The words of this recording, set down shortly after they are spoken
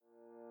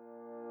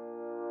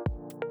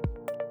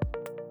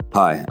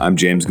Hi, I'm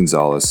James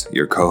Gonzalez,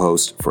 your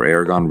co-host for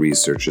Aragon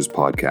Research's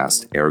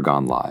podcast,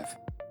 Aragon Live.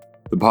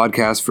 The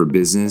podcast for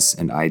business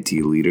and IT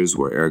leaders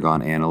where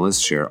Aragon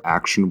analysts share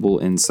actionable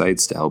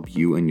insights to help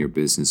you and your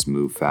business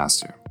move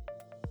faster.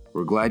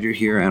 We're glad you're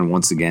here, and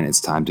once again,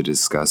 it's time to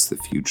discuss the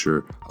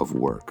future of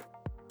work.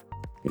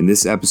 In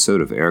this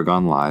episode of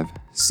Aragon Live,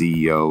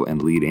 CEO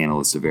and lead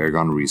analyst of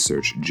Aragon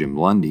Research, Jim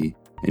Lundy,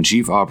 and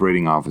Chief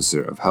Operating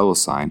Officer of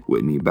HelloSign,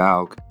 Whitney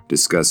Bauk,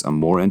 discuss a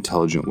more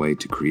intelligent way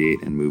to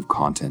create and move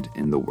content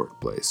in the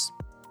workplace.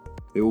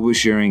 They will be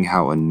sharing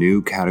how a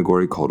new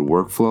category called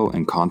workflow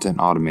and content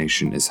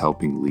automation is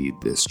helping lead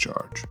this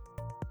charge.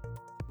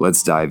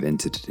 Let's dive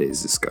into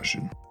today's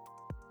discussion.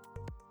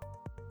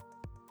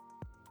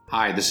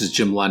 Hi, this is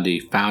Jim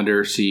Lundy,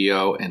 founder,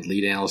 CEO, and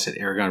lead analyst at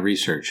Aragon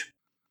Research.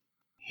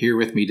 Here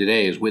with me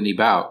today is Whitney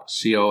Bauk,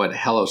 CEO at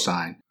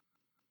HelloSign.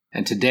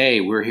 And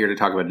today we're here to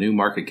talk about a new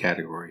market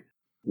category,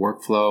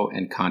 workflow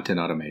and content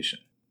automation.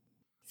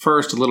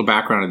 First, a little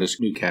background on this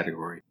new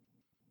category.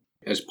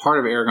 As part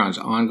of Aragon's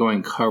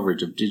ongoing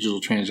coverage of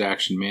digital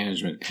transaction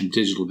management and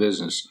digital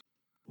business,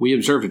 we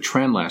observed a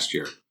trend last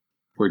year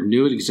where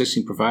new and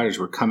existing providers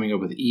were coming up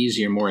with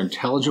easier, more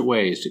intelligent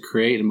ways to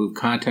create and move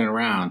content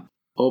around,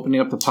 opening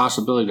up the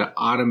possibility to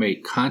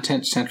automate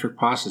content-centric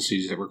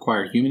processes that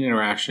require human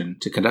interaction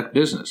to conduct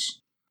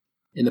business.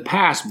 In the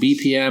past,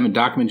 BPM and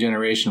document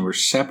generation were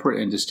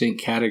separate and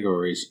distinct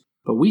categories,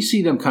 but we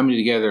see them coming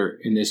together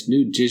in this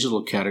new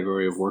digital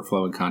category of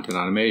workflow and content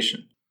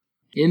automation.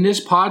 In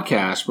this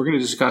podcast, we're going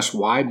to discuss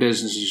why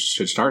businesses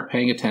should start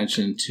paying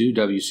attention to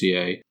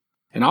WCA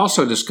and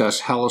also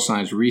discuss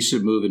HelloSign's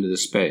recent move into the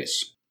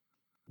space.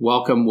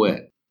 Welcome,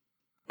 Whit.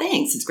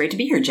 Thanks. It's great to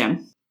be here,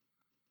 Jim.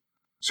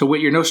 So, Whit,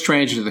 you're no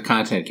stranger to the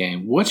content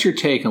game. What's your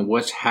take on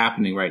what's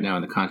happening right now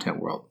in the content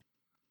world?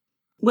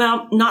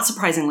 Well, not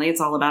surprisingly, it's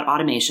all about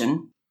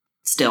automation.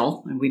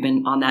 Still, and we've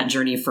been on that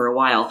journey for a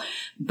while,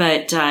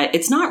 but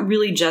it's not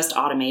really just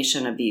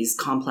automation of these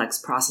complex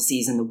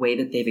processes in the way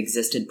that they've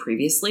existed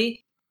previously.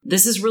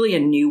 This is really a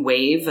new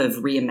wave of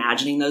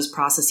reimagining those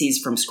processes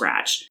from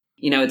scratch.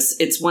 You know,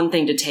 it's one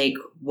thing to take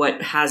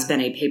what has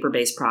been a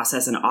paper-based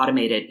process and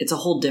automate it. It's a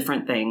whole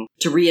different thing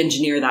to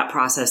re-engineer that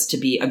process to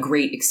be a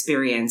great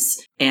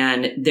experience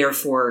and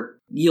therefore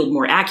yield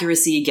more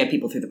accuracy, get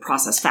people through the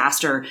process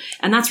faster.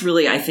 And that's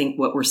really, I think,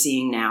 what we're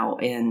seeing now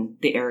in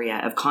the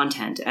area of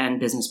content and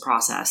business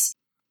process.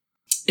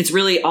 It's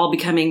really all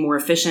becoming more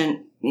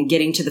efficient and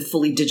getting to the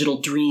fully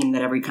digital dream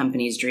that every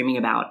company is dreaming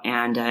about.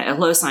 And at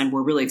HelloSign,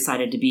 we're really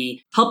excited to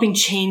be helping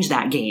change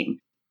that game.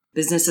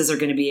 Businesses are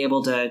going to be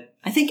able to,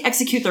 I think,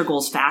 execute their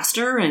goals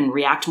faster and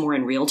react more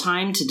in real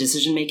time to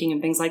decision making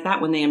and things like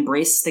that when they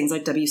embrace things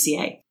like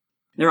WCA.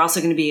 They're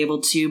also going to be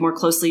able to more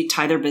closely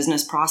tie their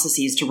business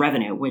processes to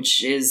revenue,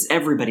 which is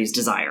everybody's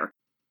desire.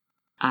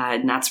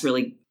 And that's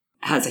really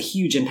has a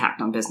huge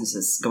impact on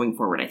businesses going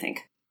forward, I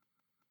think.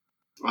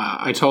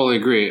 I totally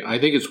agree. I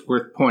think it's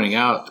worth pointing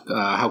out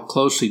how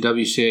closely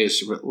WCA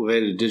is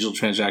related to digital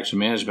transaction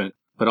management,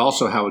 but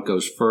also how it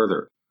goes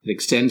further. It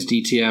extends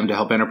DTM to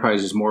help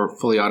enterprises more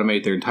fully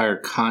automate their entire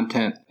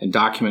content and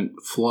document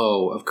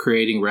flow of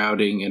creating,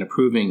 routing, and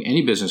approving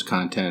any business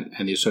content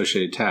and the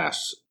associated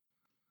tasks.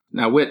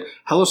 Now, Whit,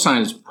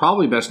 HelloSign is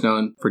probably best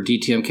known for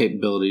DTM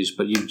capabilities,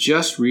 but you've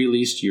just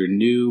released your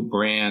new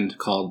brand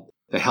called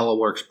the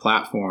HelloWorks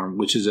platform,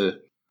 which is a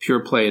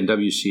pure play in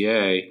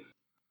WCA.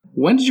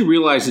 When did you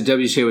realize that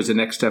WCA was the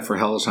next step for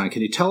HelloSign?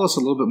 Can you tell us a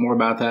little bit more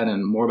about that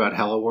and more about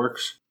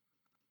HelloWorks?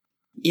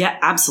 Yeah,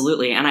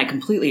 absolutely. And I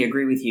completely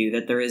agree with you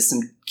that there is some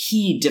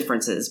key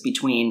differences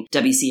between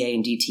WCA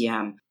and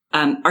DTM.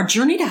 Our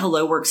journey to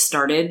HelloWorks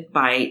started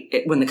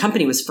when the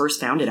company was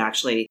first founded,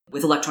 actually,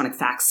 with electronic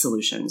fax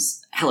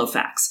solutions,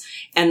 HelloFax.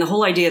 And the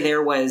whole idea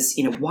there was,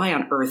 why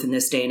on earth in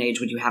this day and age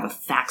would you have a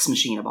fax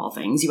machine of all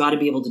things? You ought to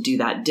be able to do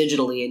that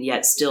digitally and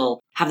yet still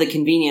have the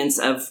convenience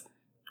of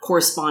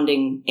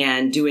corresponding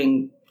and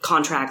doing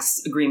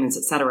contracts, agreements,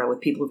 et cetera,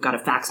 with people who've got a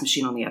fax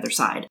machine on the other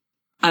side.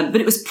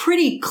 But it was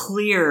pretty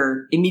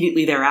clear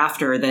immediately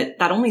thereafter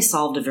that only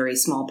solved a very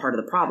small part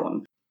of the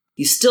problem.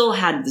 You still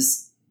had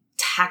this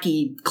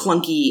tacky,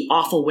 clunky,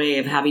 awful way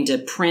of having to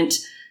print,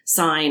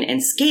 sign,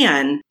 and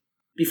scan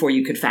before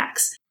you could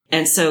fax.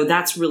 And so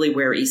that's really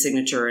where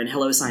eSignature and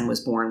HelloSign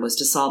was born, was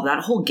to solve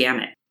that whole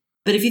gamut.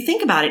 But if you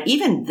think about it,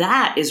 even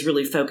that is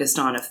really focused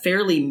on a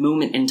fairly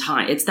moment in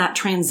time. It's that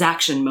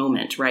transaction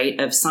moment, right,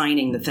 of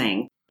signing the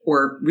thing.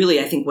 Or really,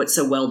 I think what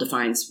so well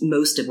defines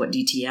most of what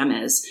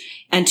DTM is.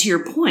 And to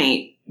your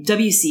point,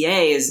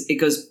 WCA it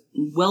goes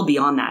well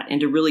beyond that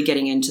into really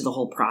getting into the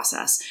whole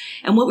process.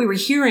 And what we were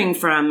hearing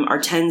from our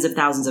tens of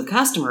thousands of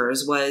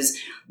customers was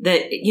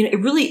that, it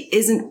really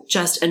isn't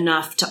just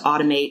enough to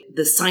automate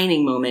the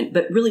signing moment,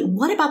 but really,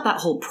 what about that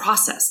whole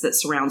process that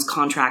surrounds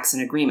contracts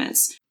and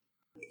agreements?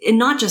 And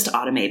not just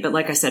automate, but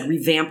like I said,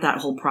 revamp that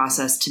whole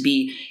process to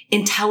be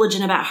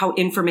intelligent about how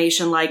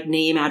information like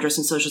name, address,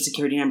 and social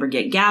security number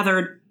get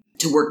gathered,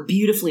 to work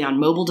beautifully on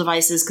mobile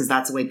devices, because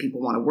that's the way people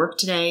want to work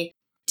today,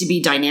 to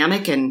be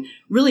dynamic and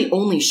really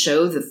only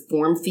show the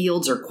form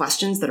fields or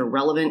questions that are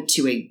relevant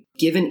to a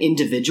given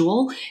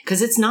individual,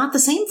 because it's not the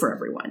same for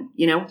everyone.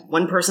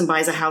 One person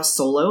buys a house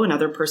solo,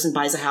 another person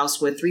buys a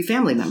house with 3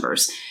 family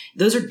members.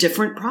 Those are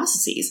different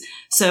processes.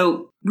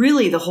 So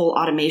really the whole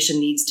automation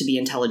needs to be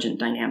intelligent,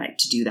 dynamic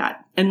to do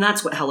that. And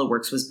that's what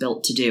HelloWorks was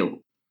built to do.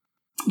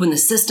 When the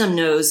system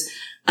knows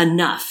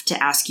enough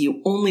to ask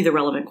you only the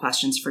relevant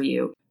questions for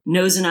you,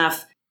 knows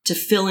enough to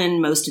fill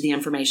in most of the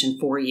information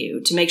for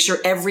you, to make sure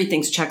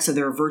everything's checked so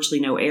there are virtually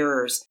no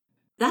errors,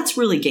 that's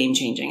really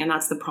game-changing. And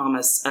that's the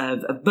promise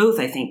of both,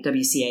 I think,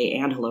 WCA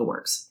and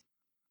HelloWorks.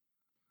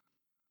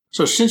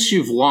 So since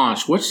you've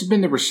launched, what's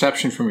been the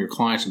reception from your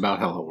clients about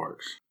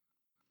HelloWorks?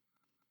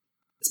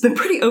 It's been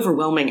pretty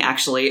overwhelming,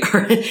 actually,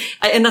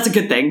 and that's a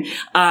good thing.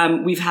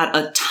 We've had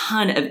a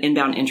ton of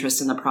inbound interest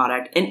in the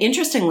product. And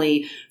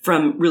interestingly,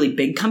 from really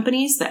big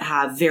companies that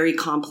have very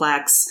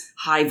complex,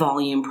 high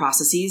volume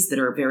processes that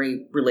are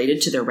very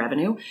related to their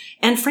revenue.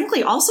 And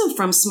frankly, also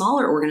from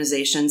smaller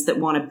organizations that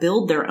want to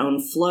build their own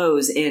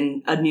flows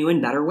in a new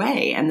and better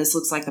way. And this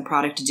looks like the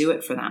product to do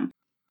it for them.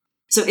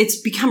 So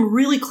it's become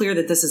really clear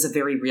that this is a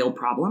very real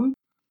problem,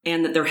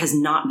 and that there has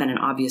not been an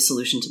obvious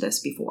solution to this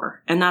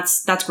before. And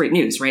that's great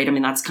news, right? I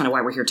mean, that's kind of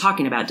why we're here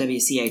talking about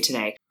WCA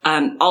today.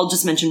 I'll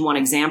just mention one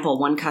example.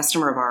 One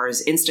customer of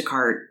ours,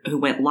 Instacart, who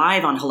went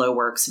live on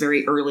HelloWorks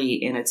very early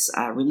in its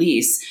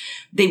release,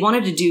 they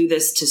wanted to do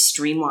this to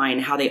streamline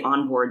how they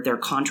onboard their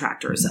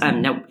contractors.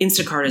 Now,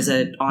 Instacart is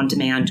an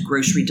on-demand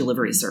grocery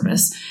delivery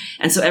service.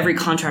 And so every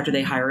contractor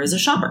they hire is a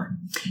shopper.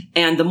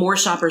 And the more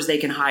shoppers they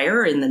can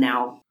hire in the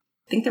now,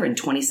 I think they're in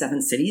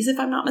 27 cities, if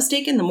I'm not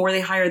mistaken, the more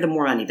they hire, the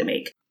more money they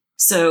make.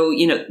 So,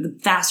 the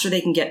faster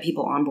they can get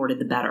people onboarded,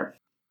 the better.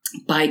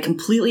 By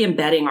completely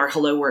embedding our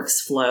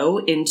HelloWorks flow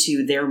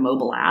into their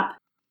mobile app,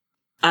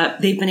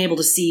 they've been able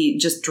to see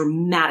just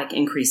dramatic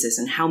increases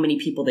in how many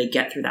people they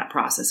get through that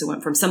process. It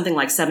went from something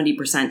like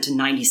 70% to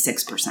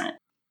 96%,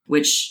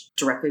 which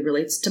directly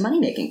relates to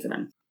money making for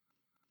them.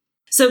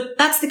 So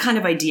that's the kind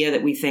of idea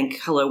that we think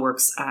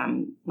HelloWorks,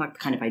 not the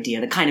kind of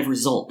idea, the kind of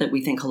result that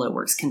we think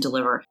HelloWorks can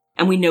deliver.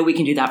 And we know we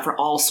can do that for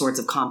all sorts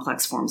of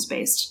complex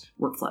forms-based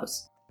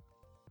workflows.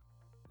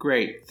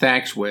 Great.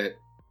 Thanks, Whit.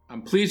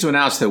 I'm pleased to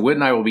announce that Whit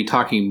and I will be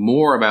talking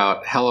more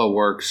about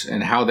HelloWorks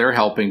and how they're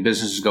helping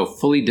businesses go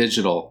fully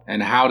digital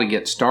and how to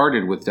get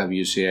started with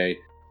WCA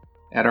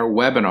at our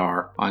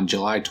webinar on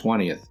July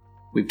 20th.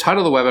 We've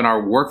titled the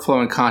webinar,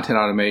 Workflow and Content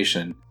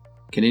Automation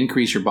Can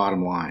Increase Your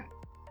Bottom Line.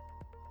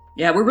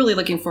 Yeah, we're really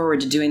looking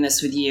forward to doing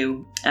this with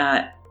you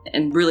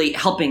and really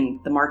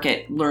helping the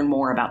market learn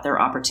more about their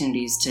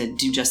opportunities to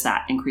do just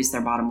that, increase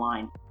their bottom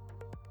line.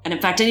 And in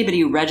fact,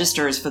 anybody who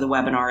registers for the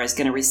webinar is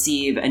going to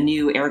receive a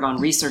new Aragon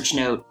research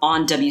note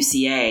on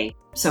WCA.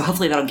 So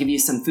hopefully that'll give you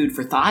some food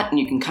for thought, and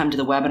you can come to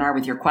the webinar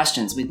with your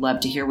questions. We'd love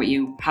to hear what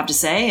you have to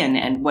say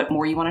and what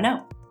more you want to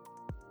know.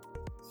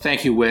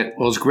 Thank you, Whit.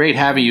 Well, it's great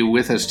having you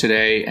with us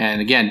today. And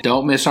again,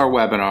 don't miss our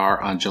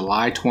webinar on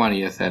July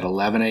 20th at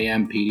 11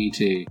 a.m.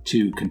 PDT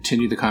to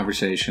continue the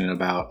conversation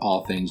about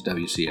all things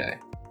WCA.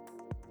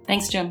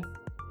 Thanks, Jim.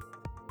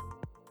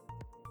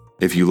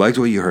 If you liked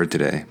what you heard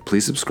today,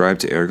 please subscribe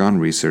to Aragon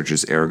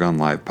Research's Aragon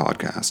Live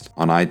podcast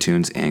on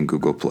iTunes and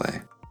Google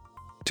Play.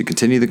 To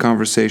continue the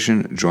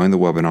conversation, join the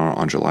webinar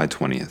on July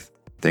 20th.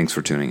 Thanks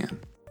for tuning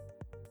in.